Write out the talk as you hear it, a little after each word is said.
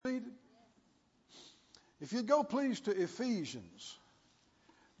If you'd go please to Ephesians,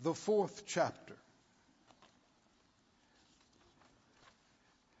 the 4th chapter.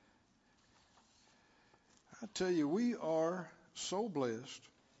 I tell you, we are so blessed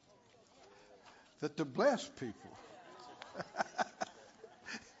that the blessed people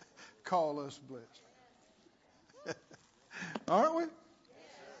call us blessed. Aren't we?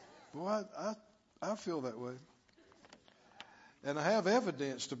 Boy, I feel that way. And I have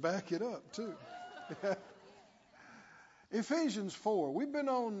evidence to back it up, too. Ephesians 4. We've been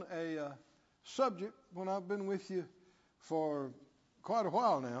on a subject when I've been with you for quite a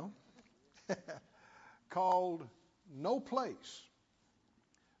while now called No Place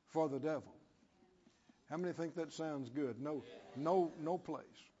for the Devil. How many think that sounds good? No place.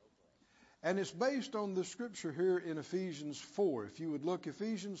 And it's based on the scripture here in Ephesians 4. If you would look,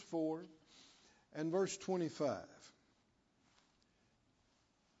 Ephesians 4 and verse 25.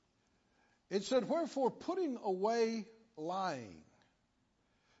 It said, "Wherefore, putting away lying,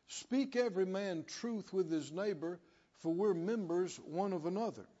 speak every man truth with his neighbor, for we're members one of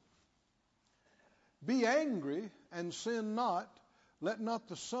another. Be angry and sin not. Let not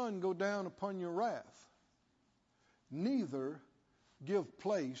the sun go down upon your wrath. Neither give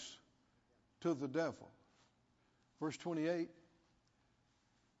place to the devil." Verse 28,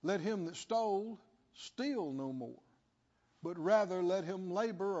 "Let him that stole steal no more, but rather let him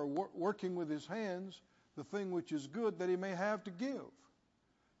labor," or working with his hands, "the thing which is good, that he may have to give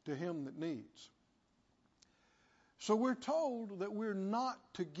to him that needs." So we're told that we're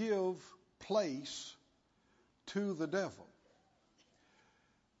not to give place to the devil.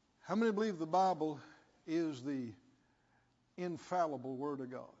 How many believe the Bible is the infallible Word of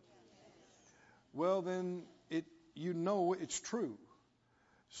God? Well, then you know it's true.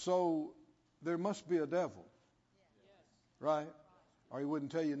 So there must be a devil, right? Or he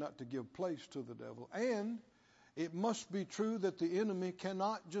wouldn't tell you not to give place to the devil. And it must be true that the enemy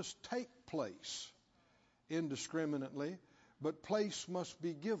cannot just take place indiscriminately, but place must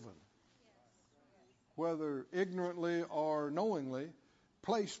be given. Whether ignorantly or knowingly,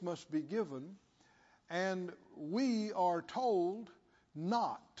 place must be given. And we are told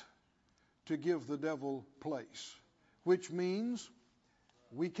not to give the devil place, which means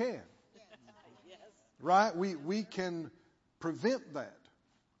we can. Right? We can prevent that.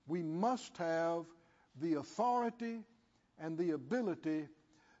 We must have the authority and the ability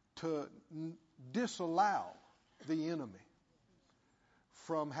to disallow the enemy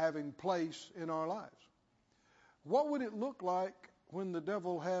from having place in our lives. What would it look like when the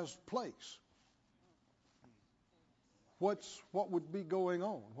devil has place? What would be going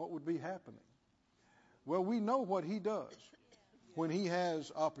on? What would be happening? Well, we know what he does when he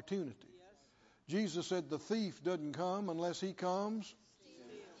has opportunity. Jesus said the thief doesn't come unless he comes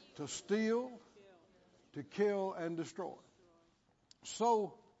to steal, to kill, and destroy.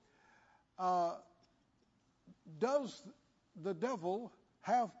 So, does the devil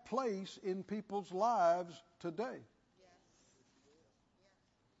have place in people's lives today?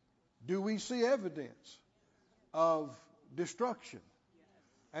 Do we see evidence of destruction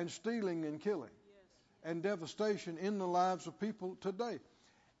and stealing and killing and devastation in the lives of people today,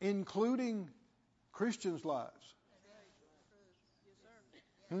 including Christians' lives?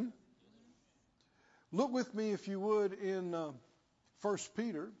 Look with me, if you would, in 1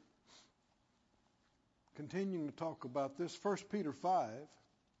 Peter, continuing to talk about this. 1 Peter 5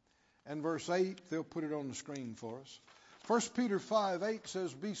 and verse 8, they'll put it on the screen for us. 1 Peter 5:8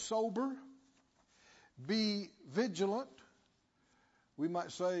 says, "Be sober, be vigilant." We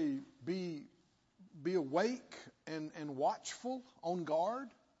might say be awake and watchful, on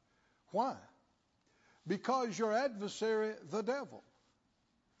guard. Why? "Because your adversary, the devil,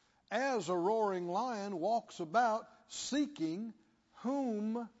 as a roaring lion, walks about seeking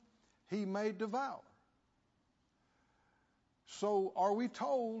whom he may devour." So are we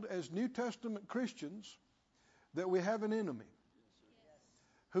told as New Testament Christians that we have an enemy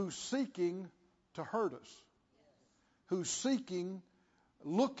who's seeking to hurt us, who's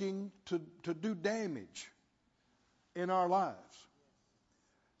looking to do damage in our lives,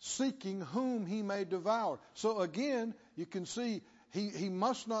 seeking whom he may devour? So again, you can see he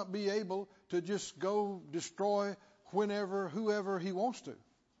must not be able to just go destroy whoever he wants to,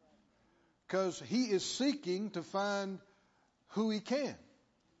 because he is seeking to find who he can,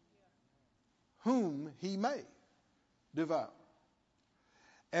 whom he may devour.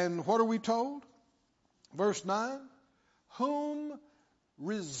 And what are we told? Verse 9, "Whom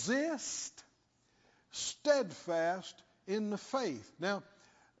resist steadfast in the faith." Now,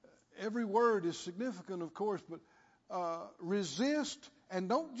 every word is significant, of course, but resist, and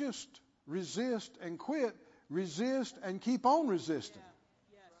don't just resist and quit. Resist and keep on resisting.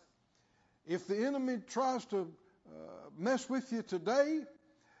 If the enemy tries to mess with you today,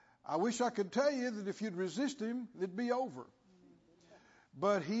 I wish I could tell you that if you'd resist him, it'd be over.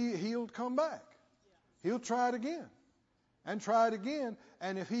 But he'll come back. He'll try it again and try it again.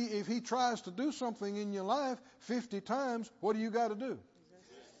 And if he tries to do something in your life 50 times, what do you got to do?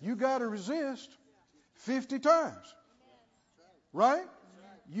 You got to resist 50 times. Right?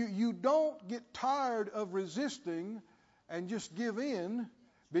 You don't get tired of resisting and just give in,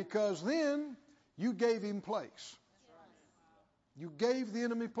 because then you gave him place. You gave the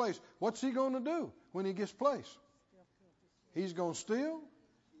enemy place. What's he going to do when he gets place? He's going to steal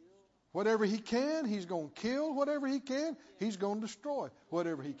whatever he can. He's going to kill whatever he can. He's going to destroy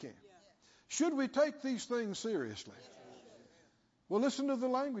whatever he can. Should we take these things seriously? Well, listen to the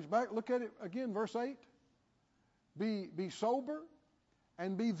language. Back, look at it again, verse 8. Be sober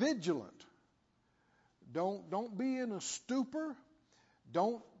and be vigilant. Don't be in a stupor.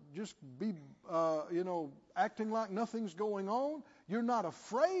 Don't just be, acting like nothing's going on. You're not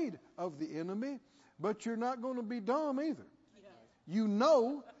afraid of the enemy, but you're not going to be dumb either. You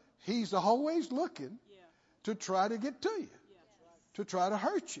know he's always looking to try to get to you, to try to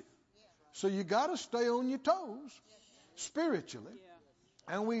hurt you. So you got to stay on your toes spiritually.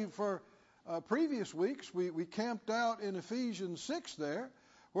 And for previous weeks, we camped out in Ephesians 6 there,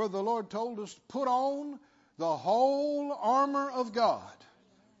 where the Lord told us to put on the whole armor of God.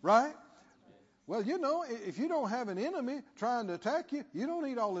 Right? Well, if you don't have an enemy trying to attack you, you don't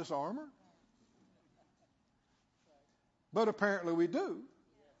need all this armor. But apparently we do.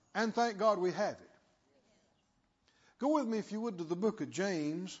 And thank God we have it. Go with me, if you would, to the book of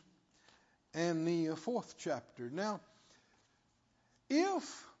James and the 4th chapter. Now,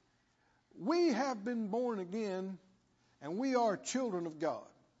 if we have been born again and we are children of God,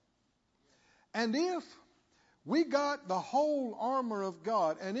 and if we got the whole armor of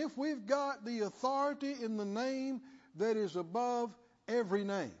God, and if we've got the authority in the name that is above every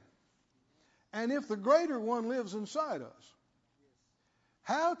name, and if the greater one lives inside us,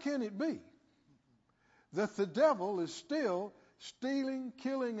 how can it be that the devil is still stealing,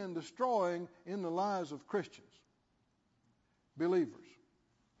 killing, and destroying in the lives of Christians, believers?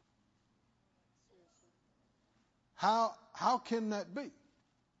 How can that be?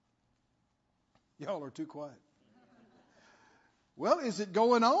 Y'all are too quiet. Well, is it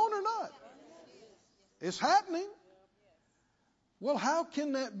going on or not? It's happening. Well, how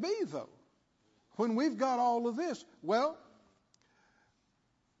can that be, though, when we've got all of this? Well,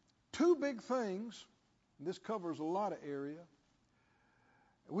 two big things. This covers a lot of area.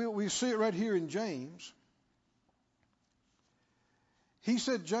 We see it right here in James. He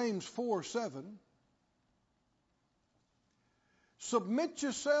said, James 4:7, submit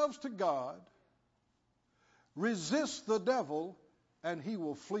yourselves to God, resist the devil, and he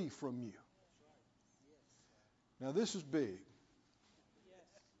will flee from you. Now, this is big.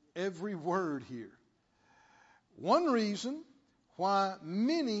 Every word here. One reason why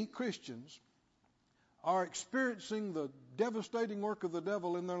many Christians are experiencing the devastating work of the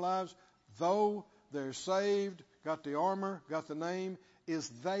devil in their lives, though they're saved, got the armor, got the name, is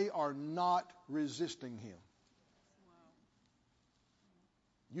they are not resisting him.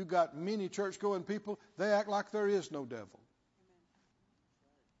 You got many church-going people, they act like there is no devil.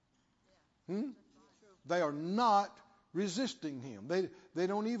 They are not resisting him.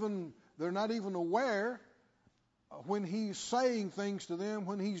 They're not even aware when he's saying things to them,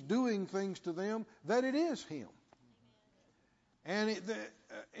 when he's doing things to them, that it is him. And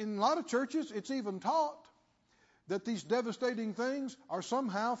in a lot of churches, it's even taught that these devastating things are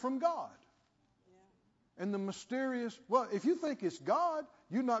somehow from God. And the mysterious, well, if you think it's God,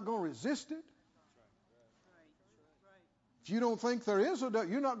 you're not going to resist it. If you don't think there is a devil,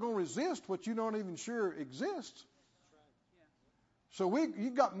 you're not going to resist what you're not even sure exists. So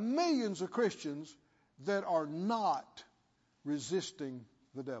you've got millions of Christians that are not resisting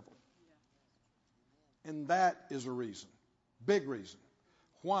the devil. And that is a reason, big reason,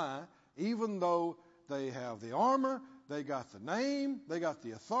 why, even though they have the armor, they got the name, they got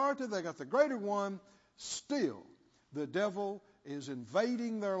the authority, they got the greater one, still the devil is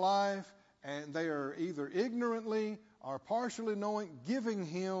invading their life, and they are either ignorantly or partially knowing, giving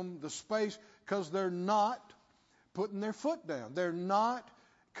him the space, because they're not putting their foot down. They're not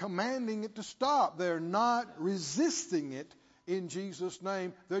commanding it to stop. They're not resisting it in Jesus'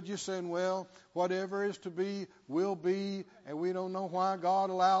 name. They're just saying, well, whatever is to be will be, and we don't know why God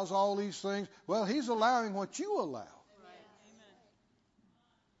allows all these things. Well, he's allowing what you allow.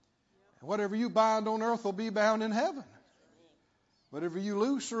 And whatever you bind on earth will be bound in heaven. Whatever you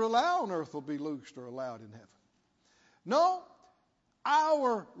loose or allow on earth will be loosed or allowed in heaven. No,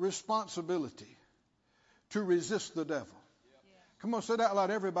 our responsibility to resist the devil. Come on, say that out loud,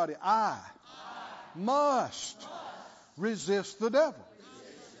 everybody. I must resist the devil.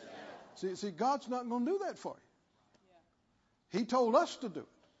 See, God's not going to do that for you. He told us to do it.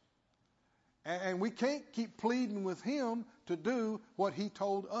 And we can't keep pleading with him to do what he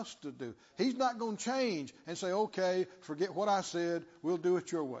told us to do. He's not going to change and say, okay, forget what I said, we'll do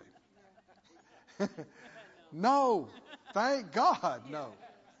it your way. No, thank God, no.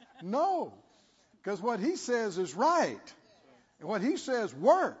 No, because what he says is right. And what he says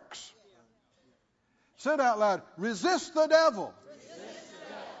works. Say it out loud, resist the devil.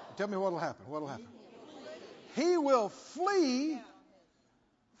 Tell me what will happen. What will happen? He will flee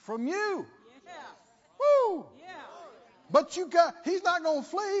from you. Woo! But he's not going to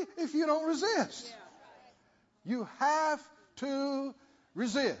flee if you don't resist. You have to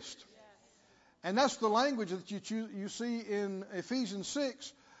resist. And that's the language that you see in Ephesians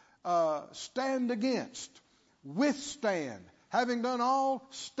 6. Stand against, withstand. Having done all,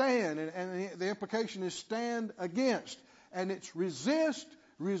 stand. And the implication is stand against. And it's resist,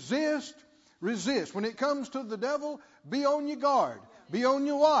 resist, resist. When it comes to the devil, be on your guard. Be on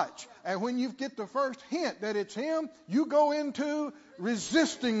your watch. And when you get the first hint that it's him, you go into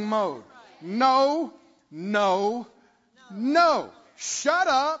resisting mode. No, no, no. Shut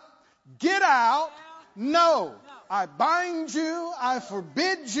up. Get out. No. I bind you. I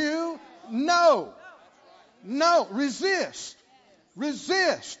forbid you. No. No. Resist.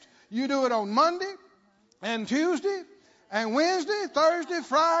 Resist. You do it on Monday and Tuesday and Wednesday, Thursday,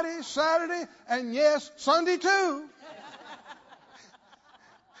 Friday, Saturday, and yes, Sunday too.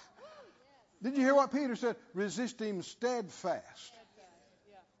 Did you hear what Peter said? Resist him steadfast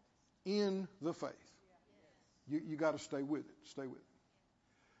in the faith. You got to stay with it. Stay with it.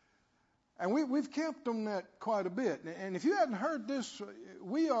 And we've camped on that quite a bit. And if you hadn't heard this,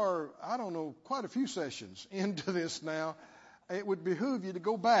 we are, quite a few sessions into this now. It would behoove you to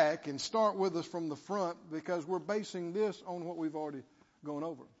go back and start with us from the front because we're basing this on what we've already gone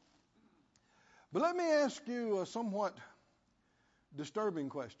over. But let me ask you a somewhat disturbing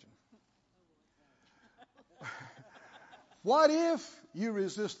question. What if you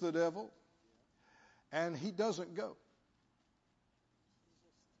resist the devil and he doesn't go?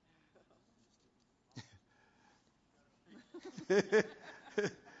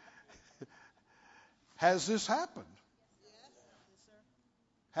 Has this happened?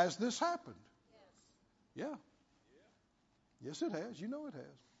 Has this happened? Yeah. Yes, it has. You know it has.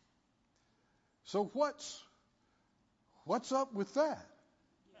 So what's up with that?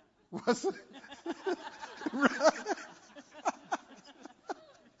 What's it?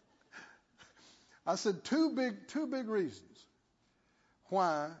 I said two big reasons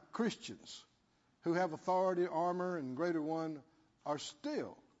why Christians who have authority, armor, and greater one are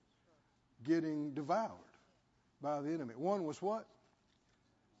still getting devoured by the enemy. One was what?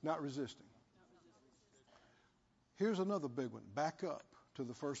 Not resisting. Here's another big one. Back up to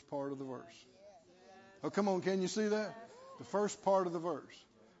the first part of the verse. Oh, come on, can you see that? The first part of the verse.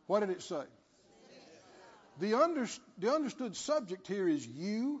 What did it say? The understood subject here is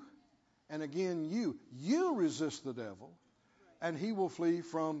you, and again you. You resist the devil, and he will flee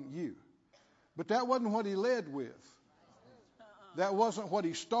from you. But that wasn't what he led with. That wasn't what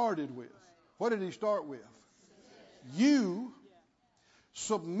he started with. What did he start with? You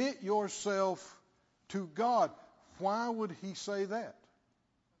submit yourself to God. Why would he say that?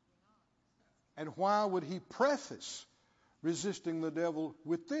 And why would he preface resisting the devil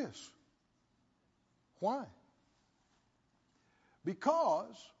with this? Why?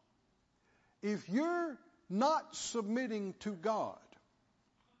 Because if you're not submitting to God,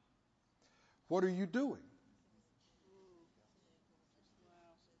 what are you doing?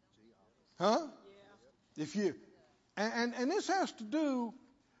 Huh? If you and this has to do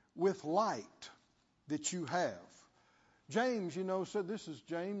with light that you have. James, said this is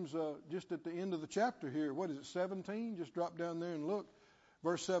James just at the end of the chapter here. What is it, 17? Just drop down there and look.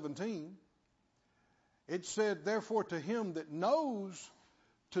 Verse 17. It said, therefore to him that knows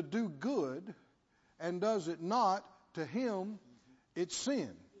to do good and does it not, to him it's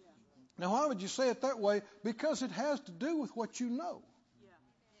sin. Now, why would you say it that way? Because it has to do with what you know.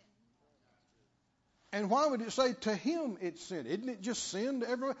 And why would it say to him it's sin? Isn't it just sin to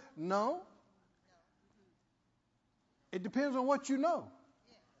everyone? No. It depends on what you know.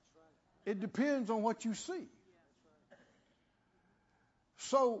 It depends on what you see.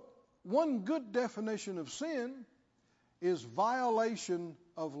 So, one good definition of sin is violation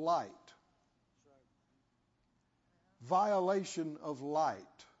of light. violation of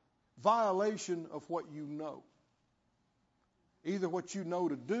light, violation of what you know. Either what you know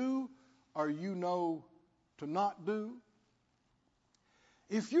to do or you know to not do.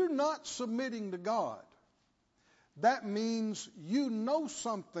 If you're not submitting to God, that means you know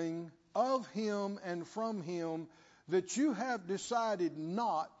something of Him and from Him that you have decided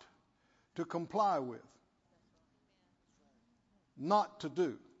not to comply with, not to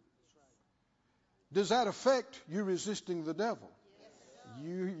do. Does that affect you resisting the devil?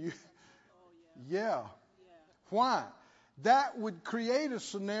 Yeah. Why? That would create a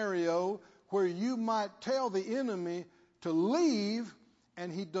scenario where you might tell the enemy to leave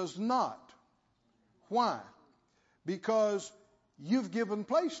and he does not. Why? Because you've given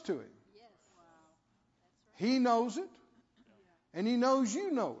place to him. He knows it, and he knows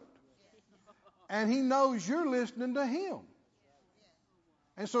you know it, and he knows you're listening to him.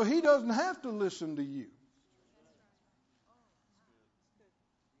 And so he doesn't have to listen to you.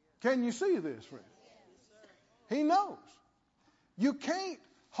 Can you see this, friend? He knows. You can't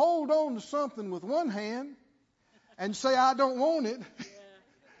hold on to something with one hand and say, I don't want it.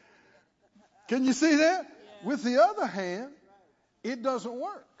 Can you see that? With the other hand, it doesn't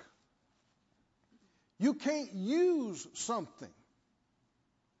work. You can't use something.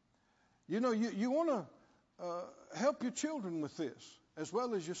 You know, you want to help your children with this as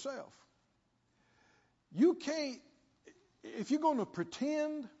well as yourself. You can't, if you're going to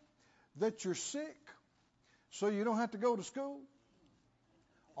pretend that you're sick so you don't have to go to school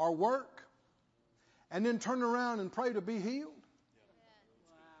or work and then turn around and pray to be healed,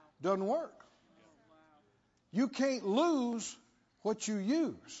 doesn't work. You can't lose what you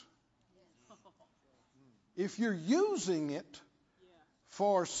use. If you're using it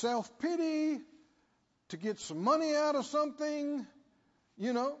for self-pity, to get some money out of something,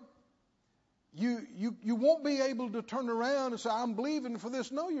 you know, you won't be able to turn around and say, I'm believing for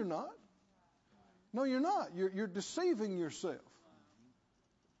this. No, you're not. No, you're not. You're deceiving yourself.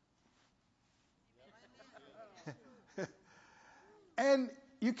 And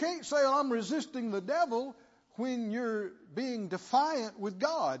you can't say, well, I'm resisting the devil when you're being defiant with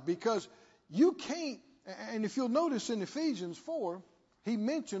God, because you can't. And if you'll notice in Ephesians 4, he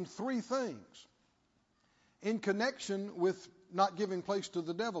mentioned three things in connection with not giving place to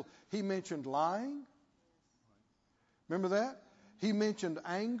the devil. He mentioned lying. Remember that? He mentioned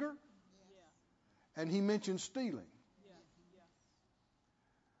anger. And he mentioned stealing.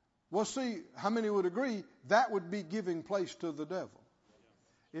 Well, see, how many would agree that would be giving place to the devil?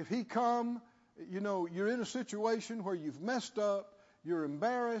 If he come, you know, you're in a situation where you've messed up, you're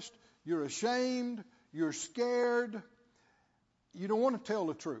embarrassed, you're ashamed, you're scared, you don't want to tell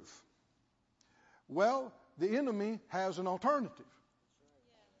the truth. Well, the enemy has an alternative.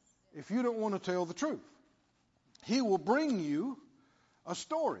 If you don't want to tell the truth, he will bring you a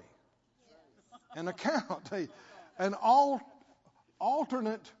story, an account, an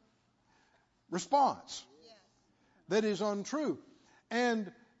alternate response that is untrue. And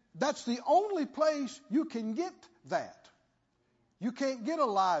that's the only place you can get that. You can't get a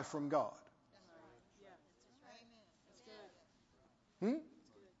lie from God.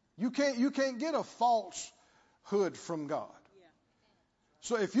 You can't get a falsehood from God.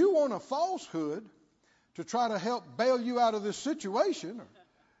 So if you want a falsehood to try to help bail you out of this situation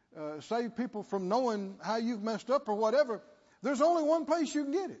or save people from knowing how you've messed up or whatever, there's only one place you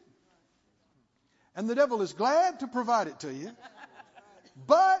can get it. And the devil is glad to provide it to you,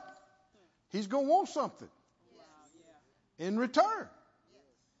 but he's going to want something in return.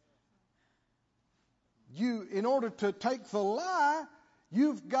 In order to take the lie,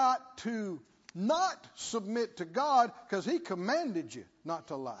 you've got to not submit to God because he commanded you not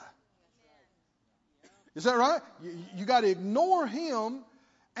to lie. Is that right? You got to ignore him,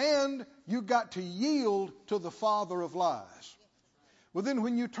 and you got to yield to the father of lies. Well, then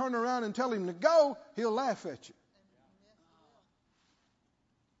when you turn around and tell him to go, he'll laugh at you.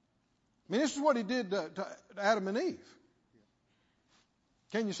 I mean, this is what he did to Adam and Eve.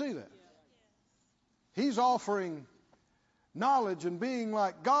 Can you see that? He's offering knowledge and being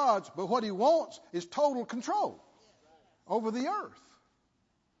like God's, but what he wants is total control over the earth.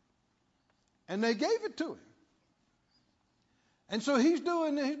 And they gave it to him. And so he's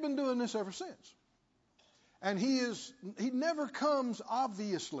been doing this ever since. And he never comes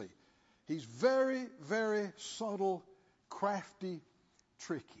obviously. He's very, very subtle, crafty,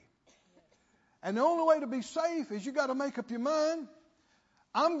 tricky. And the only way to be safe is you got to make up your mind,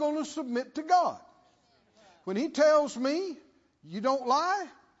 I'm going to submit to God. When he tells me you don't lie,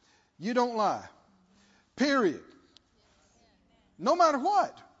 you don't lie. Period. No matter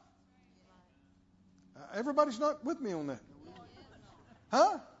what. Everybody's not with me on that.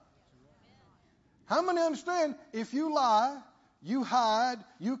 Huh? How many understand if you lie, you hide,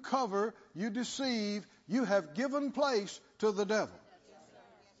 you cover, you deceive, you have given place to the devil?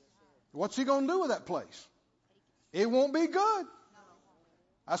 What's he going to do with that place? It won't be good.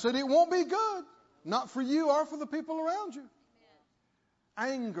 I said it won't be good. Not for you or for the people around you.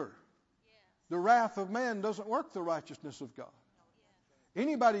 Anger. The wrath of man doesn't work the righteousness of God.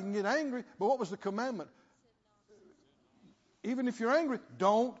 Anybody can get angry, but what was the commandment? Even if you're angry,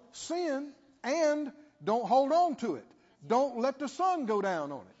 don't sin and don't hold on to it. Don't let the sun go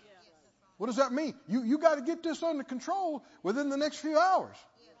down on it. What does that mean? You got to get this under control within the next few hours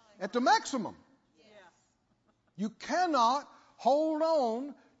at the maximum. You cannot hold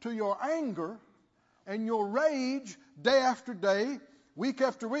on to your anger and your rage day after day, week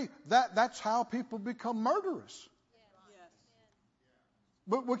after week. That's how people become murderous.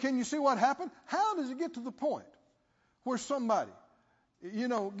 But can you see what happened? How does it get to the point where somebody,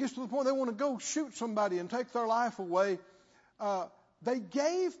 gets to the point they want to go shoot somebody and take their life away? They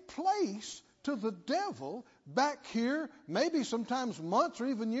gave place to the devil back here, maybe sometimes months or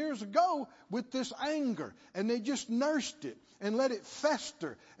even years ago, with this anger. And they just nursed it and let it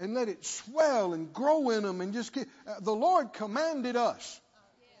fester and let it swell and grow in them. And just the Lord commanded us,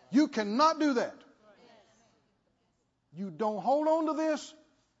 you cannot do that. You don't hold on to this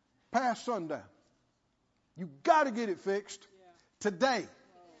past sundown. You got to get it fixed today.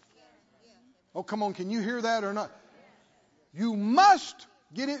 Oh, come on, can you hear that or not? You must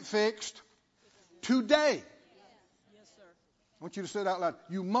get it fixed today. I want you to say it out loud.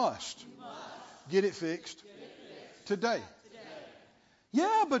 You must get it fixed today.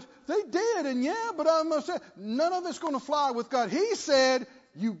 Yeah, but they did, and but I must say, none of it's going to fly with God. He said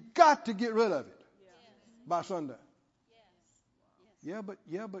you got to get rid of it by sundown. Yeah, but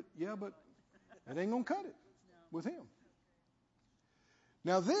it ain't going to cut it with him.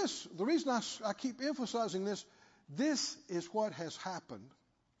 Now the reason I keep emphasizing this is what has happened.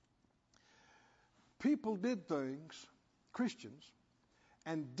 People did things, Christians,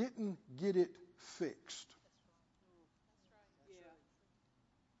 and didn't get it fixed.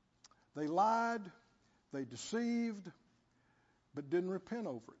 They lied, they deceived, but didn't repent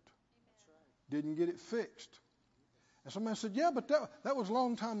over it. Didn't get it fixed. And somebody said, yeah, but that was a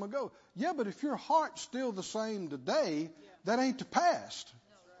long time ago. Yeah, but if your heart's still the same today, that ain't the past.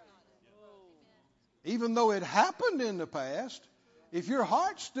 Even though it happened in the past, if your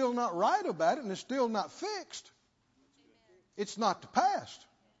heart's still not right about it and it's still not fixed, it's not the past.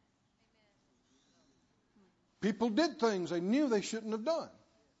 People did things they knew they shouldn't have done.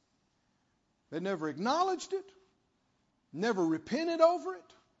 They never acknowledged it, never repented over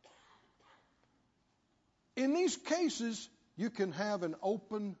it. In these cases, you can have an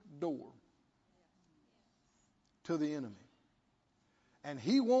open door to the enemy. And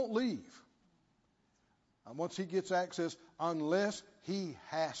he won't leave once he gets access unless he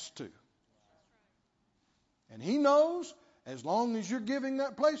has to. And he knows as long as you're giving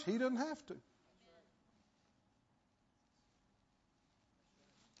that place, he doesn't have to.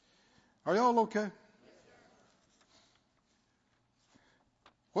 Are y'all okay?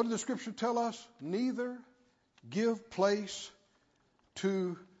 What did the scripture tell us? Neither give place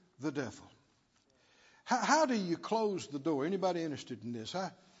to the devil. How do you close the door? Anybody interested in this?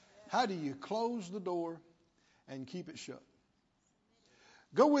 How do you close the door and keep it shut?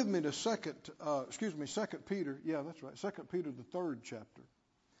 Go with me to 2 Peter. Yeah, that's right. 2 Peter, the 3rd chapter.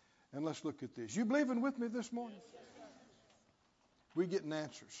 And let's look at this. You believing with me this morning? We're getting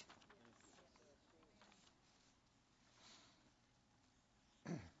answers.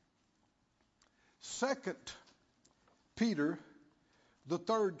 Second Peter, the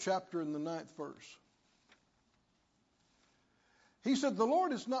 3rd chapter and the 9th verse. He said, the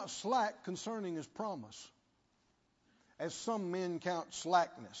Lord is not slack concerning his promise, as some men count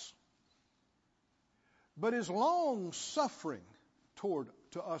slackness, but is long suffering to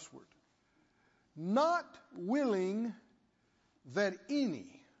usward, not willing that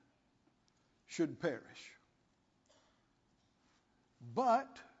any should perish, but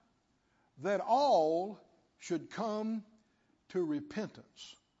that all should come to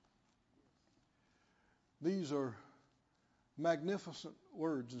repentance. These are magnificent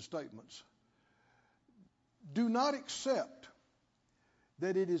words and statements. Do not accept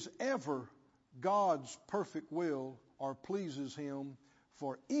that it is ever God's perfect will or pleases him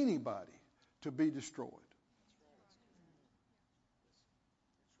for anybody to be destroyed.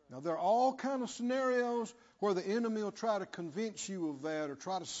 Now, there are all kinds of scenarios where the enemy will try to convince you of that or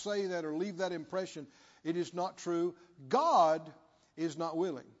try to say that or leave that impression. It is not true. God is not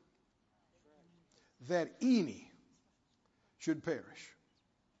willing that any should perish.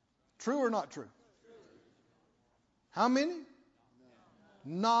 True or not true? How many?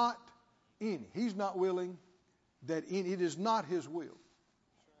 Not any. He's not willing that any. It is not his will.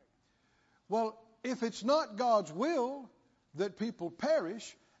 Well, if it's not God's will that people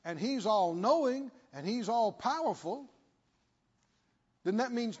perish, and he's all knowing and he's all powerful, then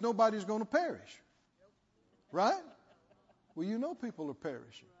that means nobody's going to perish. Right? Well, you know people are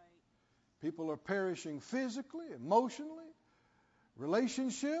perishing. People are perishing physically, emotionally,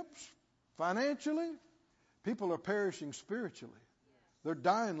 relationships, financially. People are perishing spiritually. They're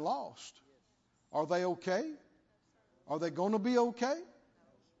dying lost. Are they okay? Are they going to be okay?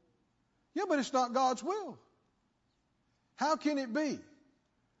 Yeah, but it's not God's will. How can it be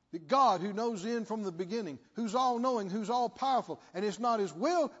that God, who knows the end from the beginning, who's all-knowing, who's all-powerful, and it's not his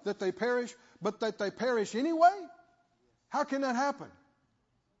will that they perish, but that they perish anyway? How can that happen?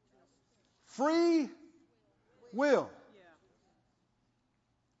 Free will.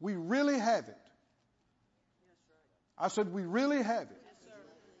 We really have it. I said we really have it.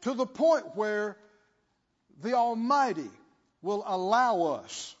 To the point where the Almighty will allow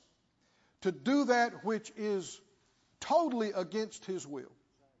us to do that which is totally against his will.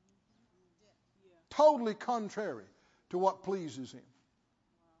 Totally contrary to what pleases him.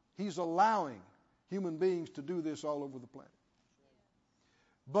 He's allowing human beings to do this all over the planet.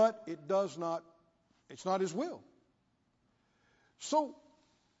 But it's not his will. So,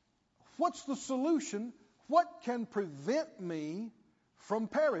 what's the solution? What can prevent me from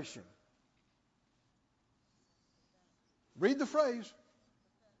perishing? Read the phrase.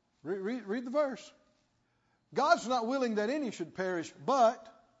 Read the verse. God's not willing that any should perish, but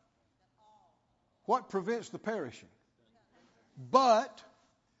what prevents the perishing? But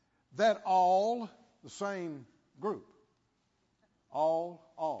that all, the same group. All.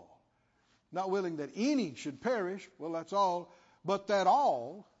 Not willing that any should perish, well, that's all, but that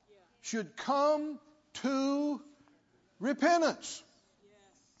all should come to repentance.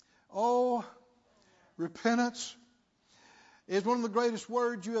 Oh, repentance is one of the greatest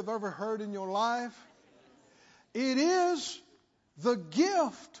words you have ever heard in your life. It is the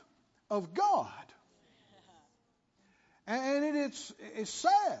gift of God. And it's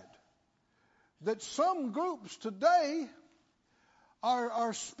sad that some groups today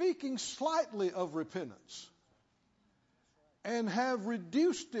are speaking slightly of repentance and have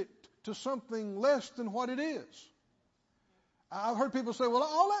reduced it to something less than what it is. I've heard people say, well,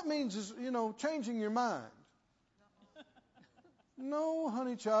 all that means is, changing your mind. No,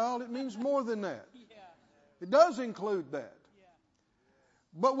 honey child, it means more than that. It does include that.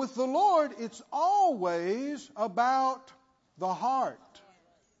 But with the Lord, it's always about the heart.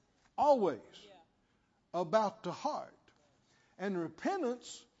 Always about the heart. And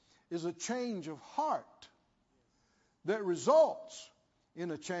repentance is a change of heart that results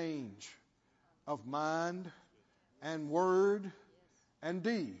in a change of mind and word and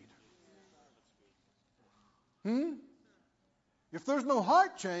deed. If there's no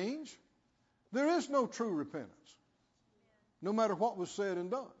heart change, there is no true repentance, no matter what was said and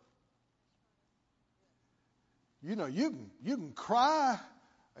done. You can cry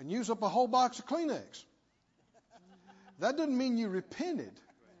and use up a whole box of Kleenex. That doesn't mean you repented.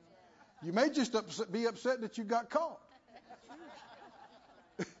 You may just be upset that you got caught.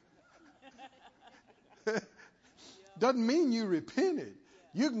 Doesn't mean you repented.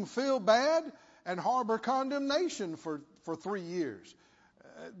 You can feel bad and harbor condemnation for 3 years.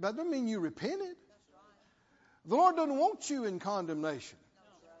 That doesn't mean you repented. The Lord doesn't want you in condemnation.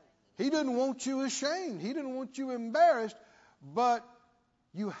 He doesn't want you ashamed. He doesn't want you embarrassed. But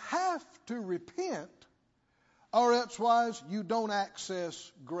you have to repent, or elsewise you don't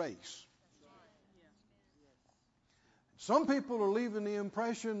access grace. Some people are leaving the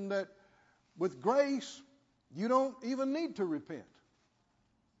impression that with grace, you don't even need to repent.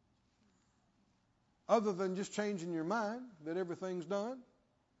 Other than just changing your mind that everything's done.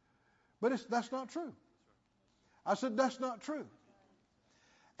 But that's not true. I said that's not true.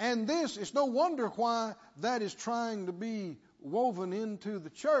 And it's no wonder why that is trying to be woven into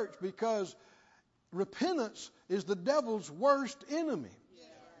the church, because repentance is the devil's worst enemy.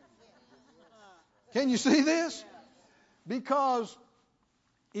 Can you see this? Because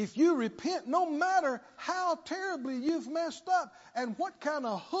if you repent, no matter how terribly you've messed up and what kind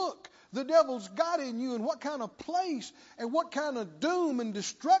of hook the devil's got in you and what kind of place and what kind of doom and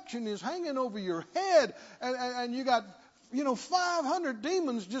destruction is hanging over your head, and you got 500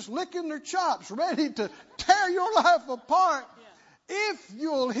 demons just licking their chops ready to tear your life apart, if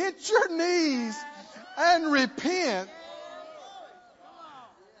you'll hit your knees and repent,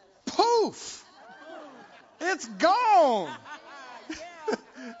 poof, It's gone.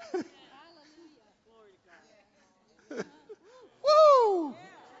 Woo!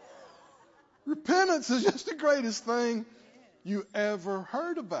 Repentance is just the greatest thing you ever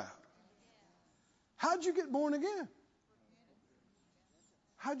heard about. How'd you get born again?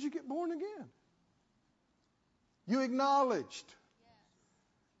 How'd you get born again? You acknowledged.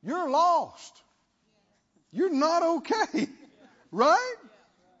 You're lost. You're not okay. Right?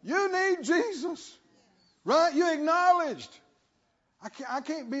 You need Jesus. Right? You acknowledged. I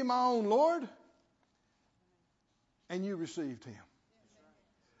can't be my own Lord. And you received Him.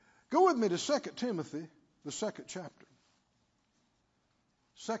 Go with me to 2 Timothy, the 2nd chapter.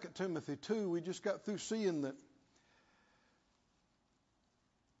 2 Timothy 2, we just got through seeing that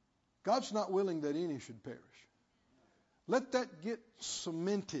God's not willing that any should perish. Let that get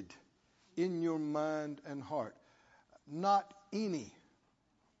cemented in your mind and heart. Not any.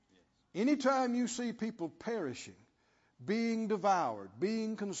 Anytime you see people perishing, being devoured,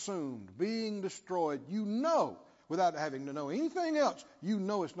 being consumed, being destroyed, you know, without having to know anything else, you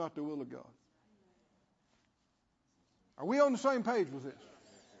know it's not the will of God. Are we on the same page with this?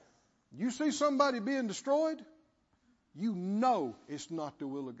 You see somebody being destroyed, you know it's not the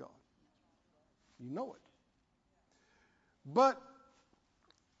will of God. You know it. But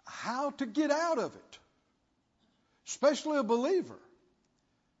how to get out of it? Especially a believer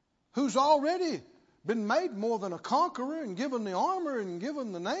who's already been made more than a conqueror and given the armor and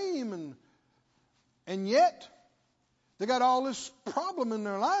given the name, and yet they got all this problem in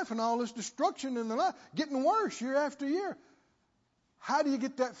their life and all this destruction in their life, getting worse year after year. How do you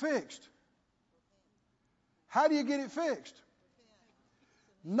get that fixed? How do you get it fixed?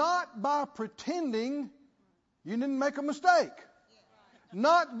 Not by pretending you didn't make a mistake.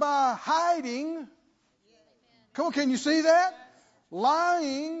 Not by hiding. Come on, can you see that?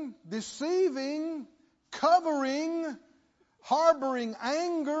 Lying, deceiving, covering, harboring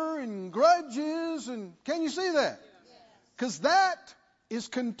anger and grudges. And can you see that? Because that is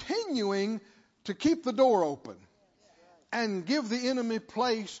continuing to keep the door open and give the enemy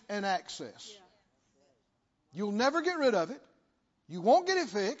place and access. You'll never get rid of it. You won't get it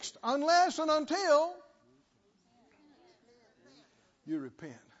fixed unless and until you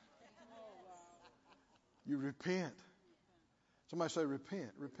repent. You repent. Somebody say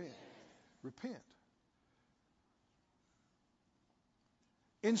repent, repent, repent.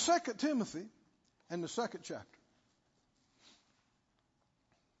 In 2 Timothy and the 2nd chapter.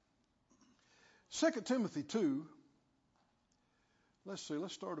 2 Timothy 2. Let's see,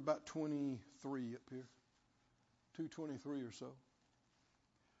 let's start about 23 up here. 2:23 or so.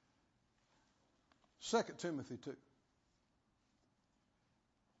 2 Timothy 2.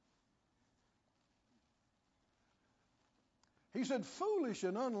 He said, foolish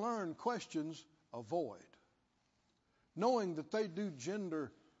and unlearned questions avoid, knowing that they do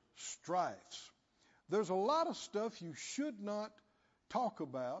gender strifes. There's a lot of stuff you should not talk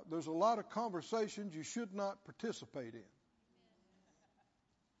about. There's a lot of conversations you should not participate in.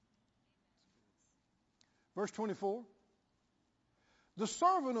 Verse 24. The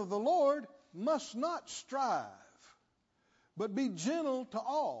servant of the Lord must not strive, but be gentle to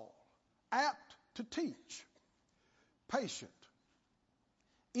all, apt to teach, patient,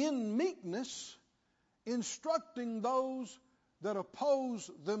 in meekness, instructing those that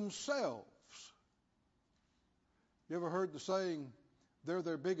oppose themselves. You ever heard the saying, they're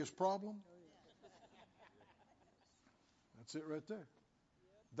their biggest problem? That's it right there.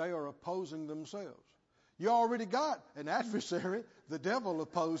 They are opposing themselves. You already got an adversary, the devil,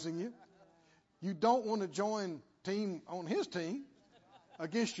 opposing you. You don't want to join team on his team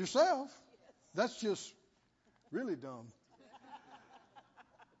against yourself. That's just really dumb.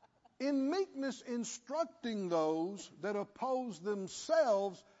 In meekness, instructing those that oppose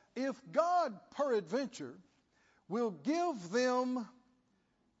themselves, if God peradventure will give them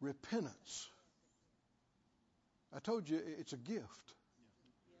repentance. I told you it's a gift.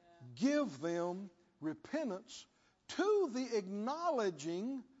 Give them repentance to the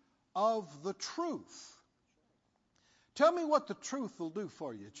acknowledging of the truth. Tell me what the truth will do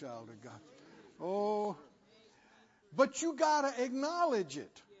for you, child of God. Oh, but you got to acknowledge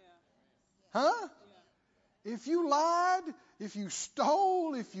it. Huh? If you lied, if you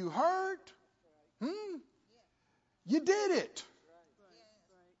stole, if you hurt, you did it.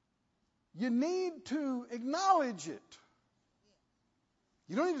 You need to acknowledge it.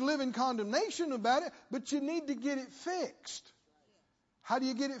 You don't need to live in condemnation about it, but you need to get it fixed. How do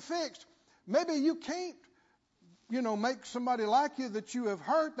you get it fixed? Maybe you can't, make somebody like you that you have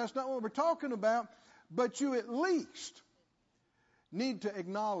hurt. That's not what we're talking about. But you at least need to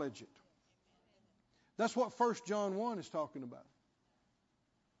acknowledge it. That's what 1 John 1 is talking about.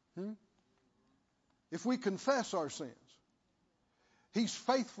 If we confess our sins, He's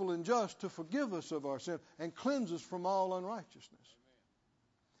faithful and just to forgive us of our sin and cleanse us from all unrighteousness.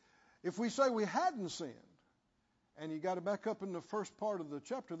 If we say we hadn't sinned, and you got to back up in the first part of the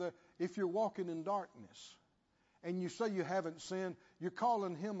chapter there, if you're walking in darkness and you say you haven't sinned, you're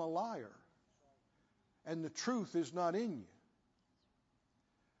calling Him a liar. And the truth is not in you.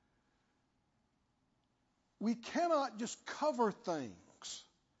 We cannot just cover things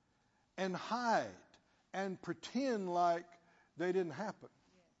and hide and pretend like they didn't happen.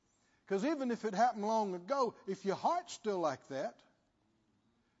 Because even if it happened long ago, if your heart's still like that,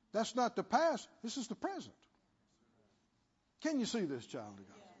 that's not the past, this is the present. Can you see this, child of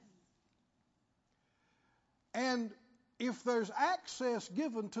God? And if there's access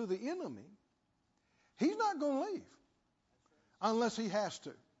given to the enemy, he's not going to leave unless he has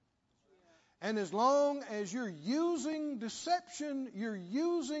to. And as long as you're using deception, you're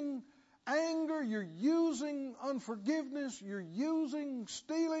using anger, you're using unforgiveness, you're using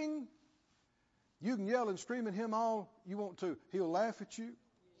stealing, you can yell and scream at him all you want to. He'll laugh at you.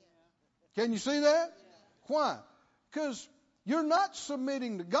 Can you see that? Why? Because you're not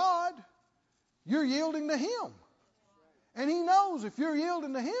submitting to God, you're yielding to Him. And He knows if you're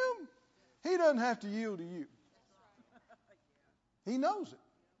yielding to Him, He doesn't have to yield to you. He knows it.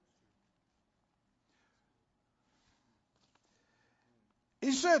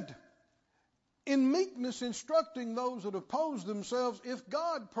 He said, in meekness instructing those that oppose themselves, if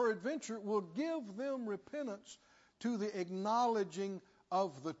God peradventure will give them repentance to the acknowledging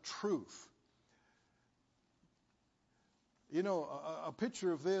of the truth. You know, a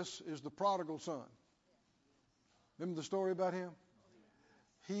picture of this is the prodigal son. Remember the story about him?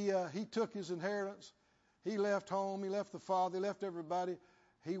 He took his inheritance. He left home. He left the father. He left everybody.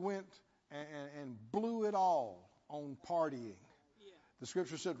 He went and blew it all on partying. The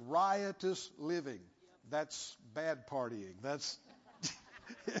scripture said riotous living. That's bad partying. That's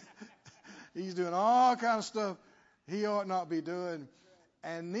he's doing all kind of stuff he ought not be doing.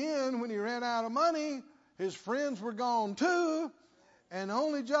 And then when he ran out of money, his friends were gone too, and the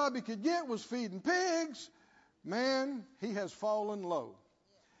only job he could get was feeding pigs. Man, he has fallen low.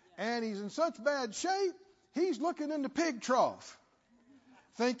 And he's in such bad shape, he's looking in the pig trough,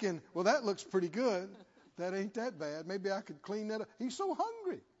 thinking, well, that looks pretty good. That ain't that bad. Maybe I could clean that up. He's so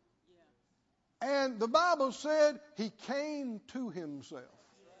hungry. And the Bible said he came to himself.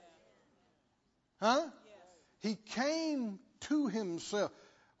 Huh? He came to himself.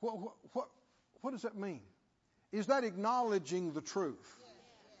 What does that mean? Is that acknowledging the truth?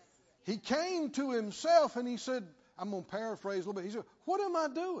 He came to himself and he said, I'm going to paraphrase a little bit. He said, what am I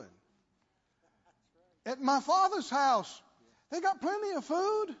doing? At my father's house, they got plenty of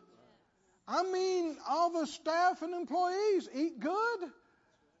food. I mean, all the staff and employees eat good.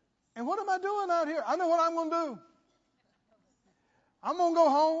 And what am I doing out here? I know what I'm going to do. I'm going to go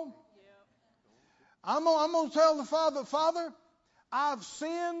home. I'm going to tell the Father, I've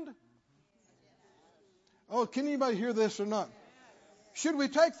sinned. Oh, can anybody hear this or not? Should we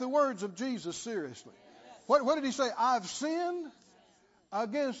take the words of Jesus seriously? What did he say? I've sinned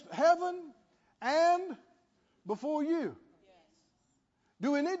against heaven and before you.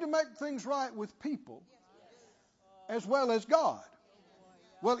 Do we need to make things right with people as well as God?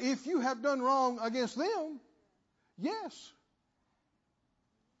 Well, if you have done wrong against them, yes.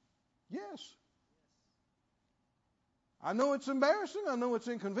 Yes. I know it's embarrassing. I know it's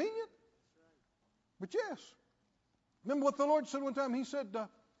inconvenient. But yes. Remember what the Lord said one time? He said,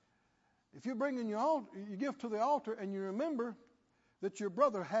 if you're bringing your gift to the altar and you remember that your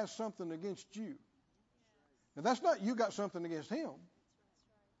brother has something against you. Now, that's not you got something against him.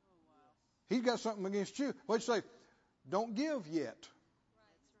 He's got something against you. What'd you say? Don't give yet.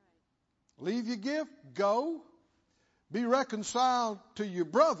 Leave your gift. Go. Be reconciled to your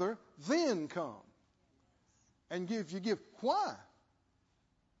brother. Then come and give your gift. Why?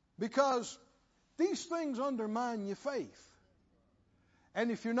 Because these things undermine your faith.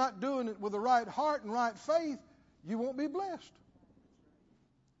 And if you're not doing it with the right heart and right faith, you won't be blessed.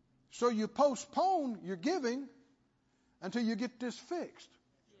 So you postpone your giving until you get this fixed.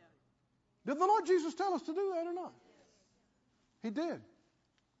 Did the Lord Jesus tell us to do that or not? He did.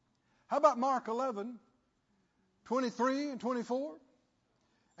 How about Mark 11, 23 and 24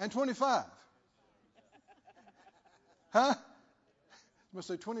 and 25? Huh? Must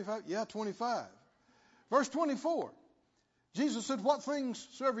say 25? Yeah, 25. Verse 24. Jesus said, what things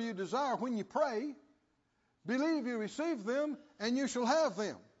soever you desire when you pray, believe you receive them and you shall have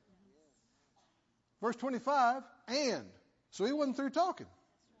them. Verse 25, and. So he wasn't through talking.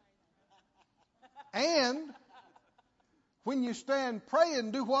 And when you stand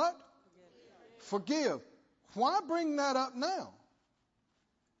praying, do what? Forgive. Why bring that up now?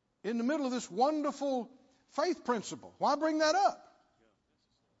 In the middle of this wonderful faith principle. Why bring that up?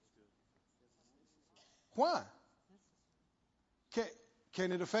 Why?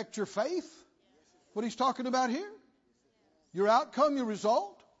 Can it affect your faith? What he's talking about here? Your outcome, your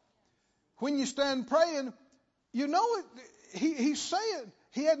result? When you stand praying, you know it. He's saying,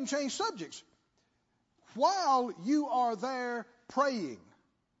 he hadn't changed subjects. While you are there praying,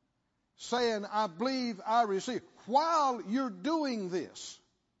 saying, I believe, I receive, while you're doing this,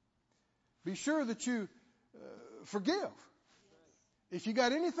 be sure that you forgive. If you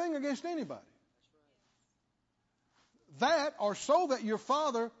got anything against anybody. That, or so that your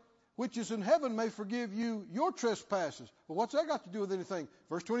Father which is in heaven may forgive you your trespasses. Well, what's that got to do with anything?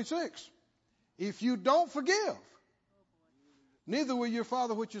 Verse 26. If you don't forgive, neither will your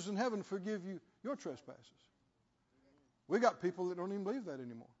Father which is in heaven forgive you your trespasses. We got people that don't even believe that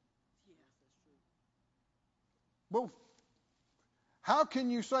anymore. Well, how can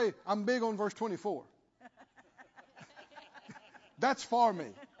you say, I'm big on verse 24? That's for me.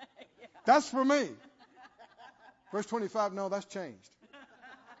 That's for me. Verse 25, no, that's changed.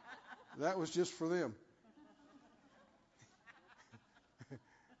 That was just for them.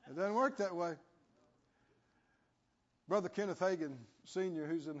 It doesn't work that way. Brother Kenneth Hagin, Sr.,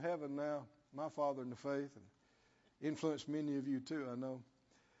 who's in heaven now, my father in the faith, and influenced many of you too, I know.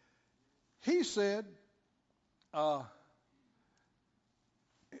 He said,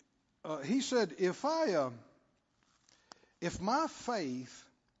 if my faith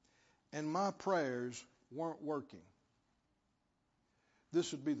and my prayers weren't working,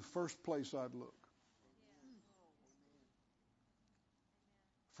 this would be the first place I'd look.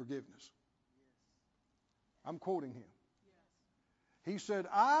 Forgiveness. I'm quoting him. He said,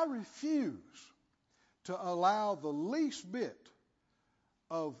 I refuse to allow the least bit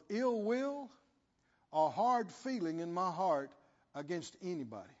of ill will or hard feeling in my heart against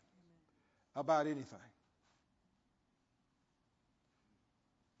anybody about anything.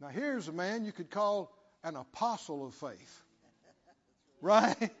 Now here's a man you could call an apostle of faith.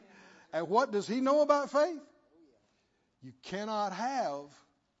 Right? And what does he know about faith? You cannot have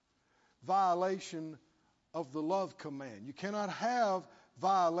violation of the love command. You cannot have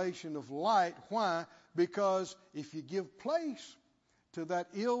violation of light. Why? Because if you give place to that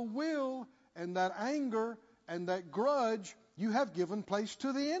ill will and that anger and that grudge, you have given place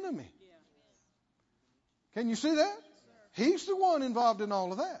to the enemy. Can you see that? He's the one involved in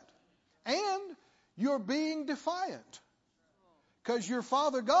all of that. And you're being defiant. Because your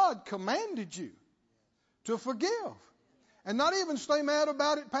Father God commanded you to forgive. And not even stay mad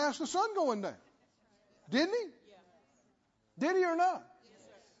about it past the sun going down. Didn't he? Did he or not?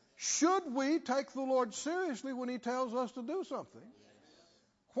 Should we take the Lord seriously when he tells us to do something?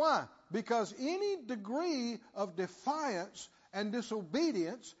 Why? Because any degree of defiance and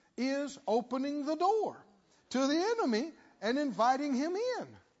disobedience is opening the door to the enemy and inviting him in.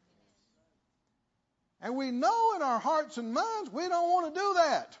 And we know in our hearts and minds we don't want to do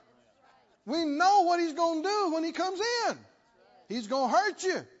that. We know what he's going to do when he comes in. He's going to hurt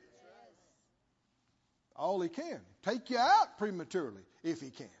you. All he can. Take you out prematurely if he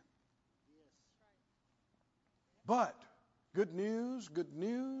can. But good news, good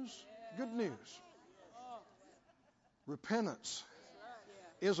news, good news. Repentance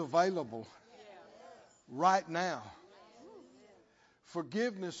is available right now.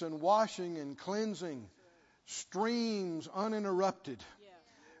 Forgiveness and washing and cleansing streams uninterrupted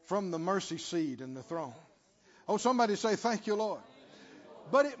from the mercy seat and the throne. Oh, somebody say, thank you, Lord.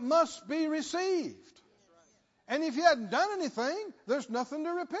 But it must be received. And if you hadn't done anything, there's nothing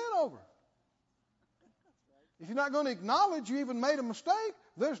to repent over. If you're not going to acknowledge you even made a mistake,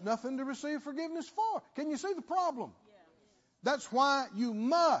 there's nothing to receive forgiveness for. Can you see the problem? That's why you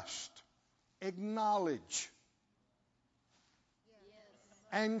must acknowledge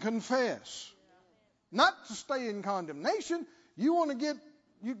and confess. Not to stay in condemnation. You want to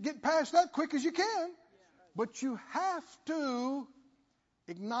get past that quick as you can. But you have to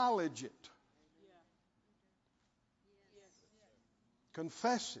acknowledge it.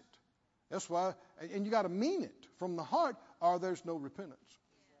 Confess it. That's why, and you got to mean it from the heart, or there's no repentance.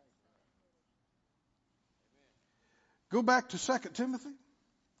 Go back to 2 Timothy,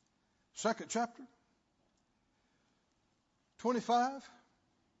 2nd chapter, 25.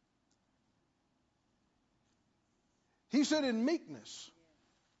 He said, in meekness,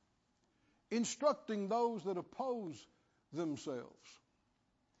 instructing those that oppose themselves,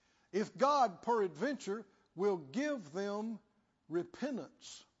 if God peradventure will give them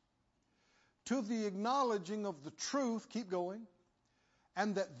repentance to the acknowledging of the truth, keep going,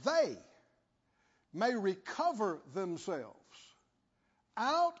 and that they may recover themselves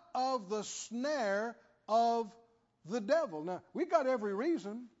out of the snare of the devil. Now, we've got every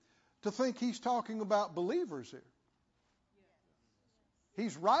reason to think he's talking about believers here.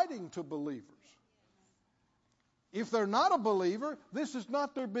 He's writing to believers. If they're not a believer, this is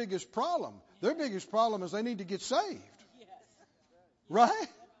not their biggest problem. Their biggest problem is they need to get saved. Right?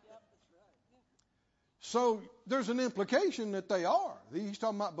 So there's an implication that they are. He's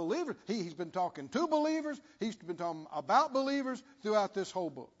talking about believers. He's been talking to believers. He's been talking about believers throughout this whole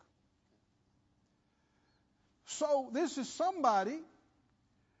book. So this is somebody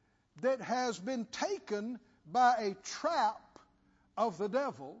that has been taken by a trap of the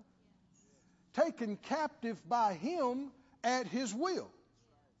devil, taken captive by him at his will.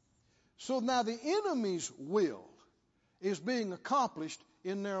 So now the enemy's will is being accomplished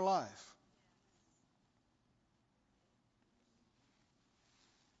in their life.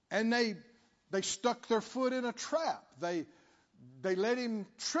 And they stuck their foot in a trap. They let him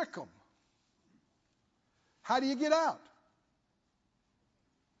trick them. How do you get out?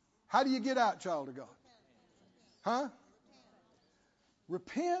 How do you get out, child of God? Huh?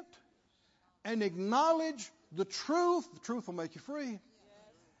 Repent and acknowledge the truth. The truth will make you free.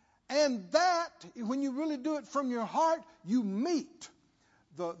 And that, when you really do it from your heart, you meet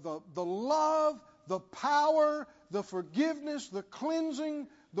the love, the power, the forgiveness, the cleansing,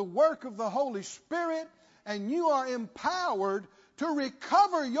 the work of the Holy Spirit, and you are empowered to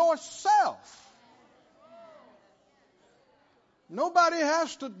recover yourself. Nobody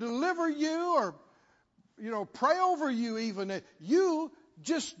has to deliver you or, pray over you even. You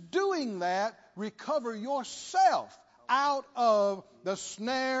just doing that, recover yourself out of the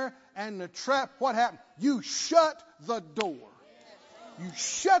snare and the trap. What happened? You shut the door. You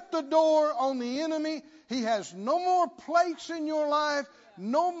shut the door on the enemy. He has no more place in your life,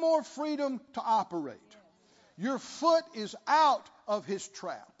 no more freedom to operate. Your foot is out of his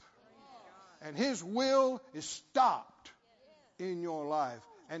trap, and his will is stopped in your life.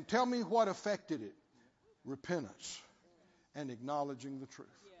 And tell me what affected it. Repentance and acknowledging the truth.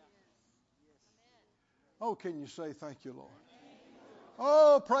 Oh, can you say thank you, Lord?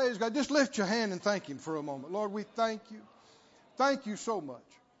 Oh, praise God. Just lift your hand and thank him for a moment. Lord, we thank you. Thank you so much.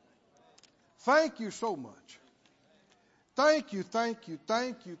 Thank you so much. Thank you, thank you,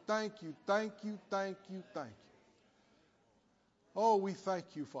 thank you, thank you, thank you, thank you, thank you. Oh, we thank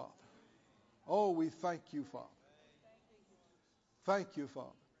you, Father. Oh, we thank you, Father. Thank you, Father.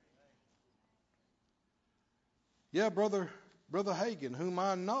 Yeah, Brother Hagin, whom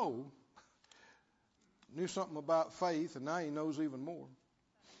I know, knew something about faith, and now he knows even more.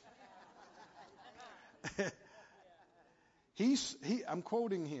 I'm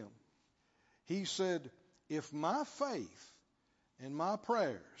quoting him. He said, if my faith and my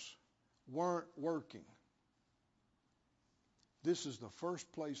prayers weren't working, this is the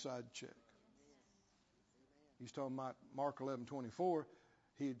first place I'd check. He's talking about Mark 11:24.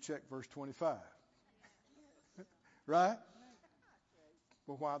 He'd check verse 25. Right?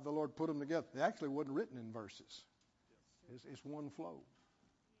 Well, why the Lord put them together? They actually wasn't written in verses. It's one flow.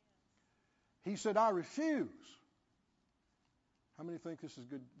 He said, I refuse. How many think this is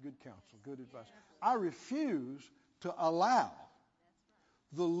good counsel, good advice? I refuse to allow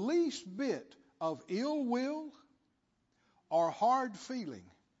the least bit of ill will or hard feeling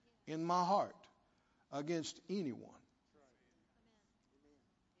in my heart against anyone.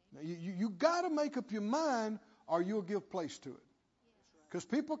 Now, you got to make up your mind or you'll give place to it. Because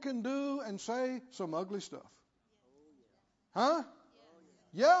people can do and say some ugly stuff. Huh?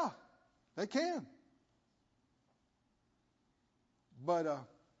 Yeah, they can. But,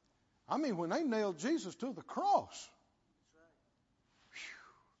 when they nailed Jesus to the cross,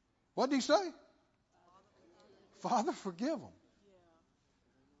 what did he say? Father, forgive them.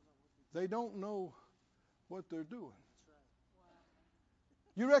 They don't know what they're doing.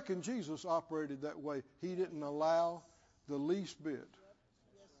 You reckon Jesus operated that way? He didn't allow the least bit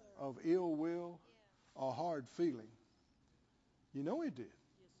of ill will or hard feeling. You know he did.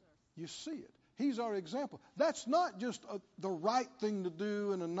 You see it. He's our example. That's not just the right thing to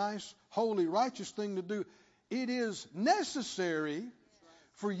do and a nice, holy, righteous thing to do. It is necessary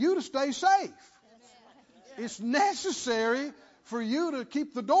for you to stay safe. It's necessary for you to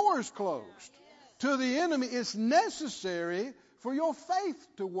keep the doors closed to the enemy. It's necessary for your faith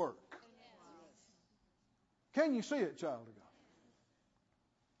to work. Can you see it, child of God?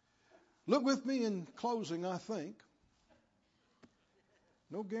 Look with me in closing, I think.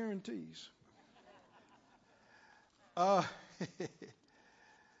 No guarantees.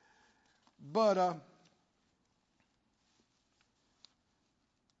 But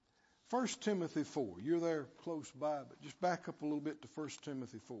 1 Timothy 4. You're there close by, but just back up a little bit to 1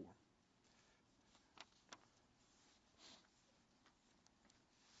 Timothy 4.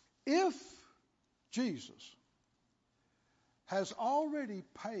 If Jesus has already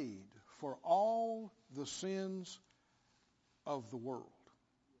paid for all the sins of the world,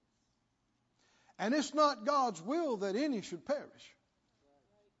 and it's not God's will that any should perish,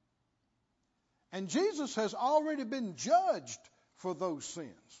 and Jesus has already been judged for those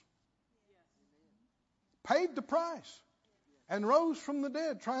sins, paid the price, and rose from the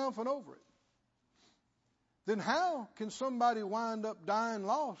dead, triumphant over it, then how can somebody wind up dying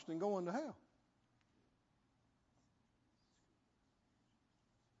lost and going to hell?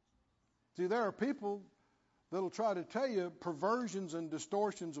 See, there are people that'll try to tell you perversions and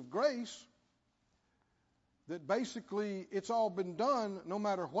distortions of grace, that basically it's all been done no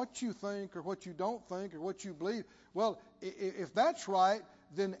matter what you think or what you don't think or what you believe. Well, if that's right,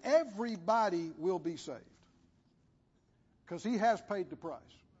 then everybody will be saved, because he has paid the price.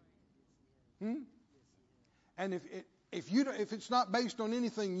 And if it's not based on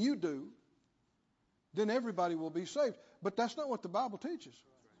anything you do, then everybody will be saved. But that's not what the Bible teaches.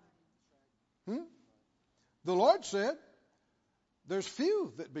 The Lord said there's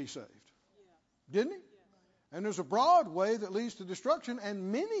few that be saved. Didn't he? And there's a broad way that leads to destruction,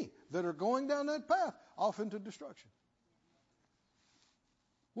 and many that are going down that path off into destruction.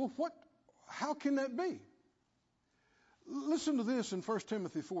 Well, how can that be? Listen to this in 1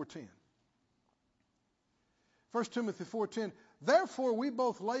 Timothy 4:10. 1 Timothy 4:10, therefore we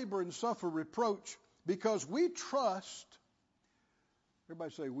both labor and suffer reproach, because we trust,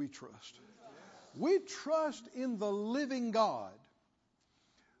 everybody say we trust. We trust in the living God,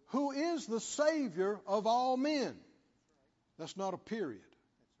 who is the Savior of all men. That's not a period.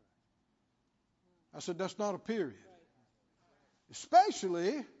 I said that's not a period.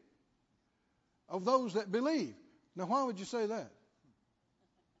 Especially of those that believe. Now, why would you say that?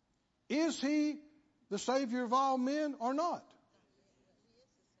 Is he the Savior of all men or not?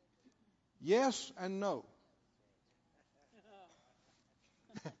 Yes and no.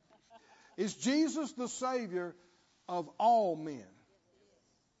 Is Jesus the Savior of all men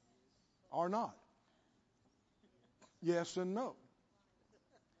or not? Yes and no.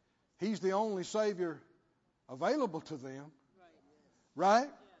 He's the only Savior available to them. Right?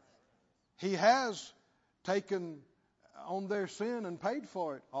 He has taken on their sin and paid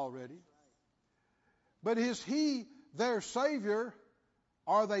for it already. But is he their Savior?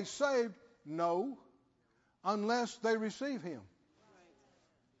 Are they saved? No, unless they receive him.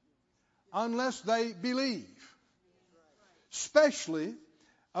 Unless they believe. Especially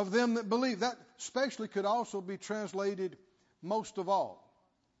of them that believe. That especially could also be translated most of all.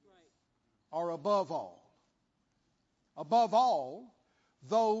 Or above all. Above all,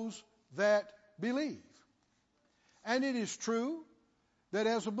 those that believe. And it is true that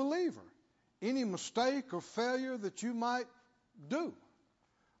as a believer, any mistake or failure that you might do,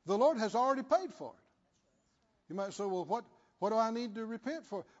 the Lord has already paid for it. You might say, well, what do I need to repent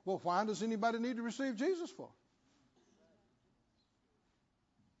for? Well, why does anybody need to receive Jesus for?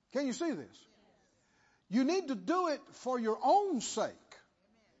 Can you see this? You need to do it for your own sake.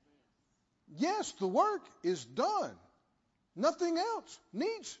 Yes, the work is done. Nothing else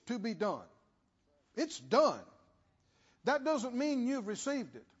needs to be done. It's done. That doesn't mean you've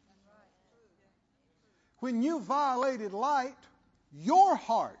received it. When you violated light, your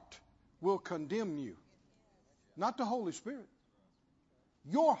heart will condemn you. Not the Holy Spirit.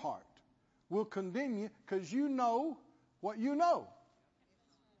 Your heart will condemn you because you know what you know.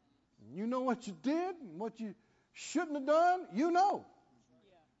 You know what you did and what you shouldn't have done, you know.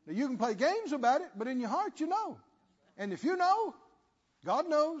 Now, you can play games about it, but in your heart you know. And if you know, God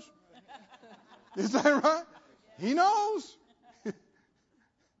knows. Is that right? He knows.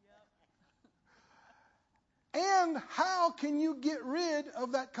 And how can you get rid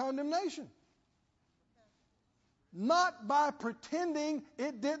of that condemnation? Not by pretending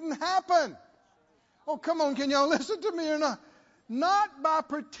it didn't happen. Oh, come on, can y'all listen to me or not? Not by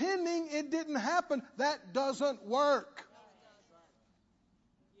pretending it didn't happen. That doesn't work.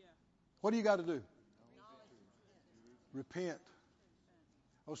 What do you got to do? Repent.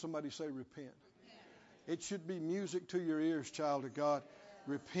 Oh, somebody say repent. It should be music to your ears, child of God.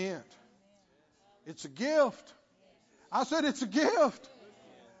 Repent. It's a gift. I said it's a gift.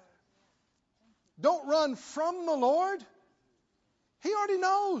 Don't run from the Lord. He already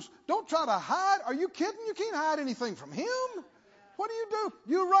knows. Don't try to hide. Are you kidding? You can't hide anything from Him. What do?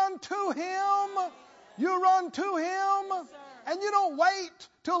 You run to Him. You run to Him. And you don't wait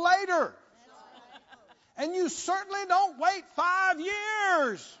till later. And you certainly don't wait 5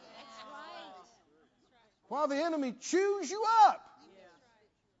 years while the enemy chews you up.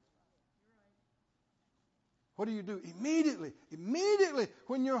 What do you do? Immediately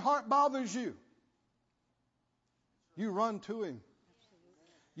when your heart bothers you, you run to him.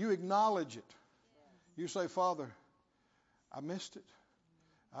 You acknowledge it. You say, Father, I missed it.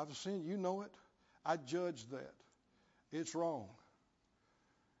 I've sinned. You know it. I judged that. It's wrong.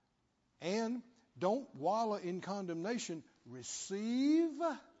 And don't wallow in condemnation. Receive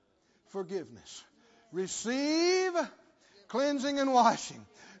forgiveness. Receive cleansing and washing.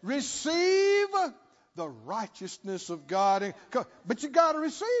 Receive the righteousness of God. But you got to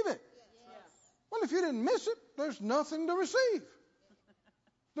receive it. Well, if you didn't miss it, there's nothing to receive.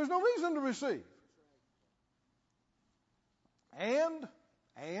 There's no reason to receive. And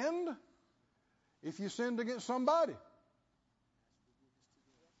if you sinned against somebody,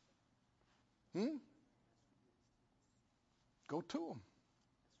 go to them.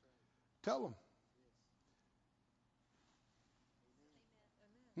 Tell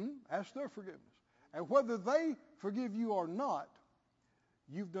them. Ask their forgiveness. And whether they forgive you or not,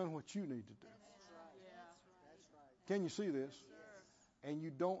 you've done what you need to do. Can you see this? And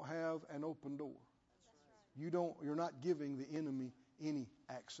you don't have an open door. You're not giving the enemy any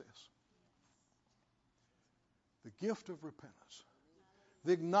access. The gift of repentance,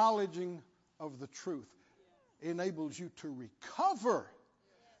 the acknowledging of the truth, enables you to recover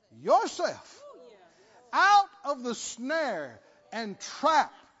yourself out of the snare and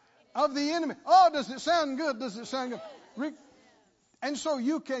trap of the enemy. Oh, does it sound good? Does it sound good? And so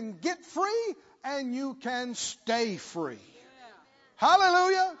you can get free and you can stay free.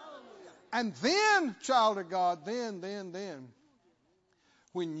 Hallelujah. And then, child of God, then,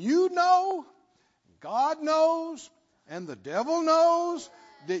 when you know, God knows, and the devil knows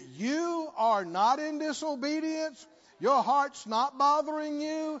that you are not in disobedience, your heart's not bothering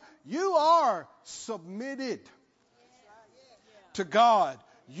you, you are submitted to God.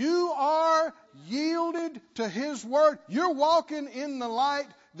 You are yielded to His Word. You're walking in the light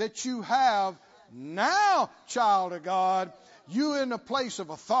that you have now, child of God. You're in a place of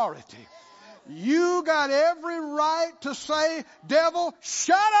authority. You got every right to say, devil,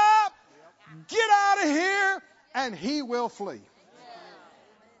 shut up, get out of here, and he will flee.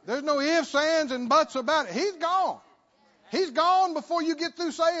 There's no ifs, ands, and buts about it. He's gone. He's gone before you get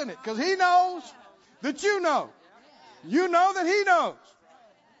through saying it, because he knows that you know. You know that he knows.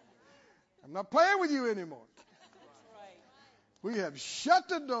 I'm not playing with you anymore. We have shut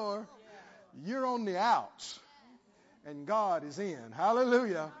the door. You're on the outs. And God is in.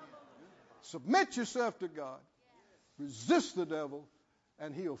 Hallelujah. Submit yourself to God. Resist the devil,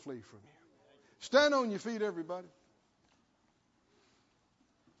 and he'll flee from you. Stand on your feet, everybody.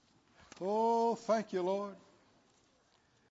 Oh, thank you, Lord.